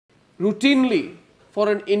routinely for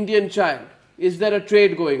an Indian child? Is there a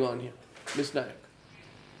trade going on here, Ms. Nayak?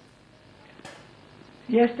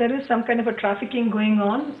 Yes, there is some kind of a trafficking going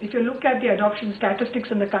on. If you look at the adoption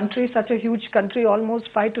statistics in the country, such a huge country, almost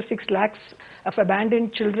 5 to 6 lakhs of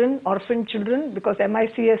abandoned children, orphaned children, because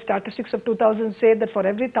MICS statistics of 2000 say that for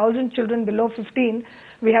every 1,000 children below 15,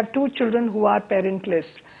 we have 2 children who are parentless.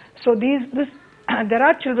 So there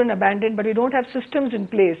are children abandoned, but we don't have systems in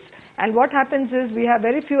place. And what happens is we have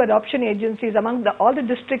very few adoption agencies among all the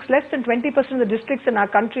districts. Less than 20% of the districts in our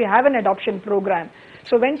country have an adoption program.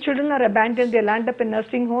 So when children are abandoned, they land up in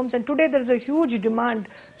nursing homes, and today there is a huge demand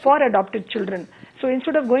for adopted children. So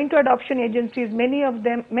instead of going to adoption agencies,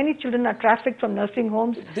 many children are trafficked from nursing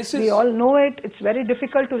homes. We all know it. It's very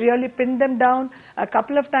difficult to really pin them down. A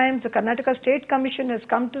couple of times, the Karnataka State Commission has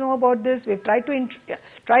come to know about this. We've tried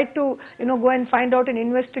to go and find out and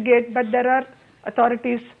investigate, but there are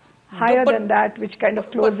authorities higher than that, which kind of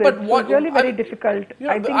close it. So it's really very difficult.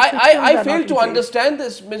 I fail to understand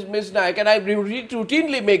this, Ms. Nayak, and I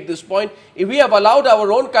routinely make this point. If we have allowed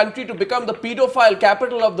our own country to become the pedophile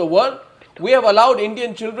capital of the world, we have allowed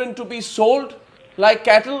Indian children to be sold like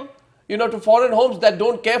cattle, to foreign homes that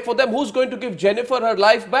don't care for them. Who's going to give Jennifer her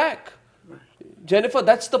life back? Jennifer,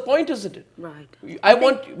 that's the point, isn't it? Right.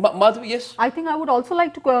 Madhavi, yes? I think I would also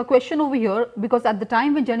like to question over here, because at the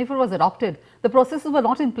time when Jennifer was adopted, the processes were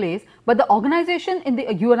not in place, but the organization in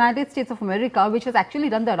the United States of America, which has actually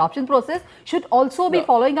done the adoption process, should also be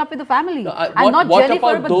following up with the family. And not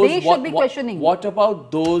Jennifer, but they should be questioning. What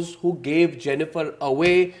about those who gave Jennifer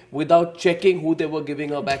away without checking who they were giving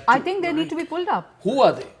her back to? I think they need to be pulled up. Who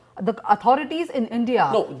are they? The authorities in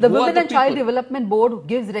India, the Women and Child Development Board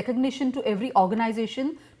gives recognition to every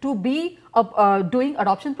organization to be doing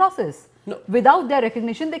adoption process. No. Without their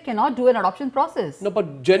recognition, they cannot do an adoption process. No,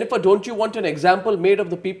 but Jennifer, don't you want an example made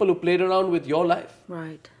of the people who played around with your life?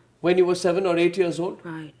 Right. When you were 7 or 8 years old?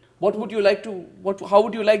 Right. What would you like to, how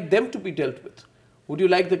would you like them to be dealt with? Would you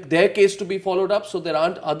like their case to be followed up so there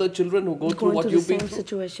aren't other children who go through what you've been through? The same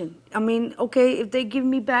situation. I mean, okay, if they give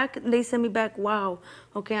me back, they send me back, wow,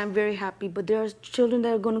 okay, I'm very happy. But there are children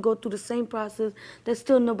that are going to go through the same process that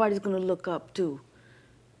still nobody's going to look up to.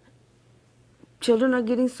 Children are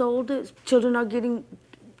getting sold, children are getting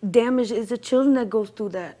damaged. It's the children that goes through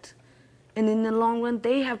that. And in the long run,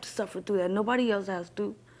 they have to suffer through that. Nobody else has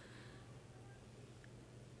to.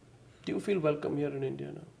 Do you feel welcome here in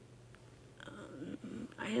India now?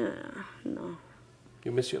 No.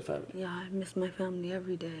 You miss your family? Yeah, I miss my family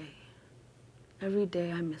every day. Every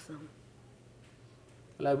day I miss them.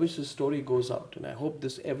 Well, I wish this story goes out, and I hope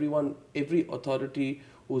every authority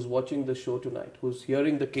who's watching the show tonight, who's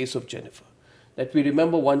hearing the case of Jennifer, that we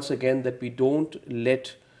remember once again that we don't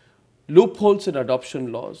let loopholes in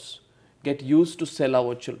adoption laws get used to sell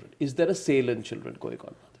our children. Is there a sale in children going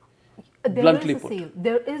on? Bluntly put.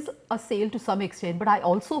 There is a sale to some extent, but I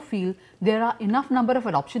also feel there are enough number of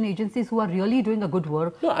adoption agencies who are really doing a good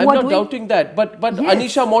work. No, I'm not doubting that, but yes.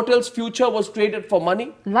 Anisha Motel's future was traded for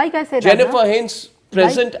money. Like I said, Jennifer Haynes'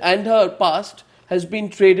 present and her past has been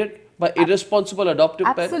traded by irresponsible adoptive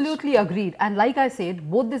parents. Absolutely agreed. And like I said,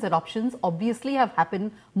 both these adoptions obviously have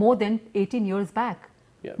happened more than 18 years back.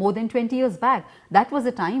 Yeah. More than 20 years back. That was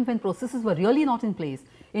a time when processes were really not in place.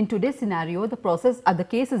 In today's scenario, the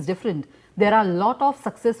case is different. There are a lot of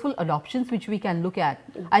successful adoptions which we can look at.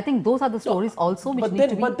 I think those are the stories also which need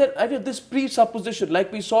to be... But then, I mean, this presupposition,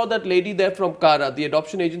 like we saw that lady there from Kara, the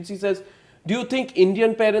adoption agency says, do you think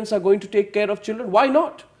Indian parents are going to take care of children? Why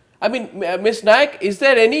not? I mean, Ms. Nayak, is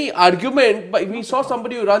there any argument? But we saw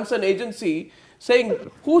somebody who runs an agency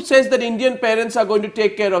saying, who says that Indian parents are going to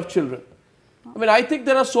take care of children? I mean, I think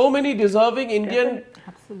there are so many deserving Indian,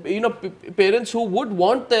 parents who would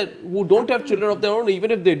want who don't have children of their own,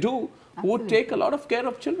 even if they do, who would take a lot of care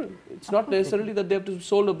of children. It's not necessarily that they have to be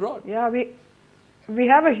sold abroad. Yeah, we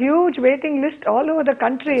have a huge waiting list all over the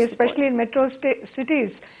country, especially in metro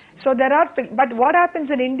cities. So but what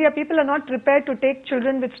happens in India, people are not prepared to take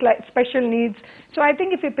children with special needs. So I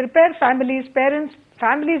think if we prepare families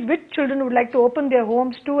with children who would like to open their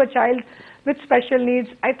homes to a child with special needs,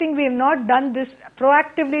 I think we have not done this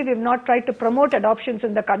proactively. We have not tried to promote adoptions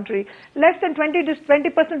in the country. Less than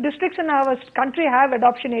 20% districts in our country have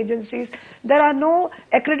adoption agencies. There are no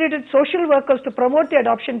accredited social workers to promote the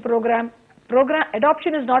adoption program.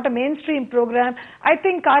 Adoption is not a mainstream program. I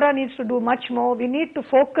think Kara needs to do much more. We need to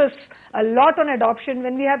focus a lot on adoption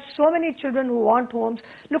when we have so many children who want homes.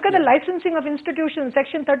 Look at the licensing of institutions.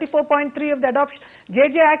 Section 34.3 of the Adoption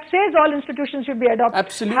JJ Act says all institutions should be adopted.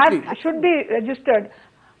 Absolutely. Should be registered.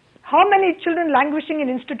 How many children languishing in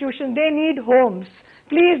institutions? They need homes.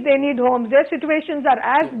 Please, they need homes. Their situations are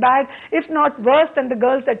as bad, if not worse, than the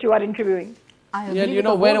girls that you are interviewing. I agree Yeah, with you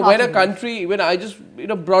know, the when whole a argument. country, when I just, you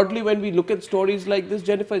know, broadly when we look at stories like this,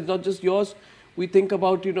 Jennifer, it's not just yours, we think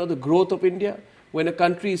about, you know, the growth of India. When a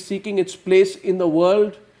country is seeking its place in the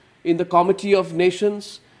world, in the Committee of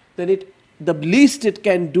Nations, then the least it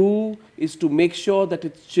can do is to make sure that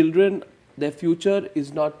its children, their future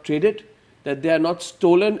is not traded, that they are not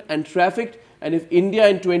stolen and trafficked. And if India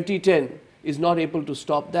in 2010 is not able to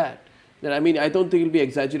stop that, then I mean, I don't think it will be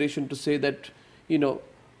exaggeration to say that, you know,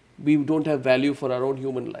 we don't have value for our own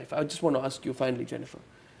human life. I just want to ask you finally, Jennifer.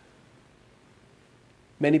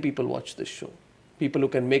 Many people watch this show, people who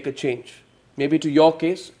can make a change, maybe to your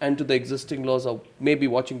case and to the existing laws, or maybe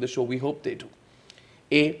watching the show, we hope they do.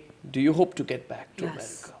 A, do you hope to get back to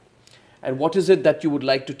America? And what is it that you would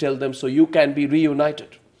like to tell them so you can be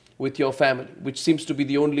reunited with your family, which seems to be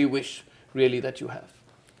the only wish really that you have?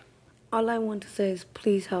 All I want to say is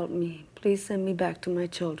please help me. Please send me back to my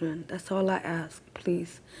children. That's all I ask,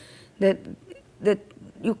 please. That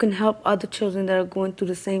you can help other children that are going through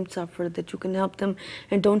the same suffer, that you can help them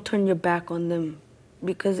and don't turn your back on them,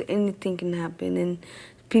 because anything can happen, and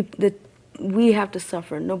we have to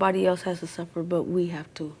suffer. Nobody else has to suffer, but we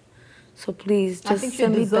have to. So please, just I think she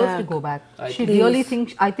send me deserves back. to go back. I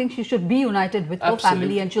think she should be united with her Absolutely.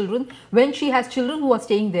 family and children. When she has children who are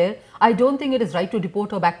staying there, I don't think it is right to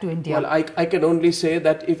deport her back to India. Well, I can only say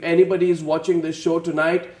that if anybody is watching this show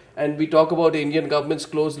tonight and we talk about the Indian government's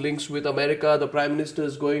close links with America, the Prime Minister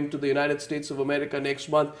is going to the United States of America next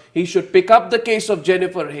month, he should pick up the case of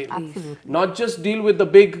Jennifer Hayne. Absolutely. Not just deal with the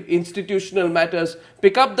big institutional matters,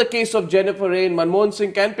 pick up the case of Jennifer Hayne. Manmohan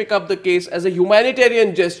Singh can pick up the case as a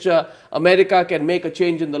humanitarian gesture. America can make a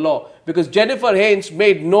change in the law, because Jennifer Haynes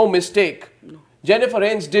made no mistake. Jennifer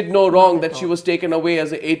Haynes did no wrong that she was taken away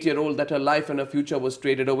as an 8-year-old, that her life and her future was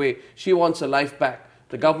traded away. She wants her life back.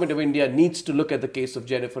 The government of India needs to look at the case of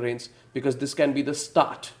Jennifer Haynes, because this can be the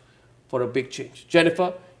start for a big change.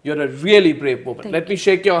 Jennifer, you're a really brave woman. Let me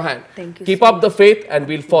shake your hand. Thank you Keep so up the faith and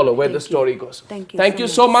we'll follow where the Thank you. story goes. Thank you Thank so you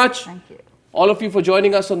so much. Thank you. All of you for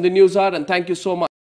joining us on the News Hour, and thank you so much.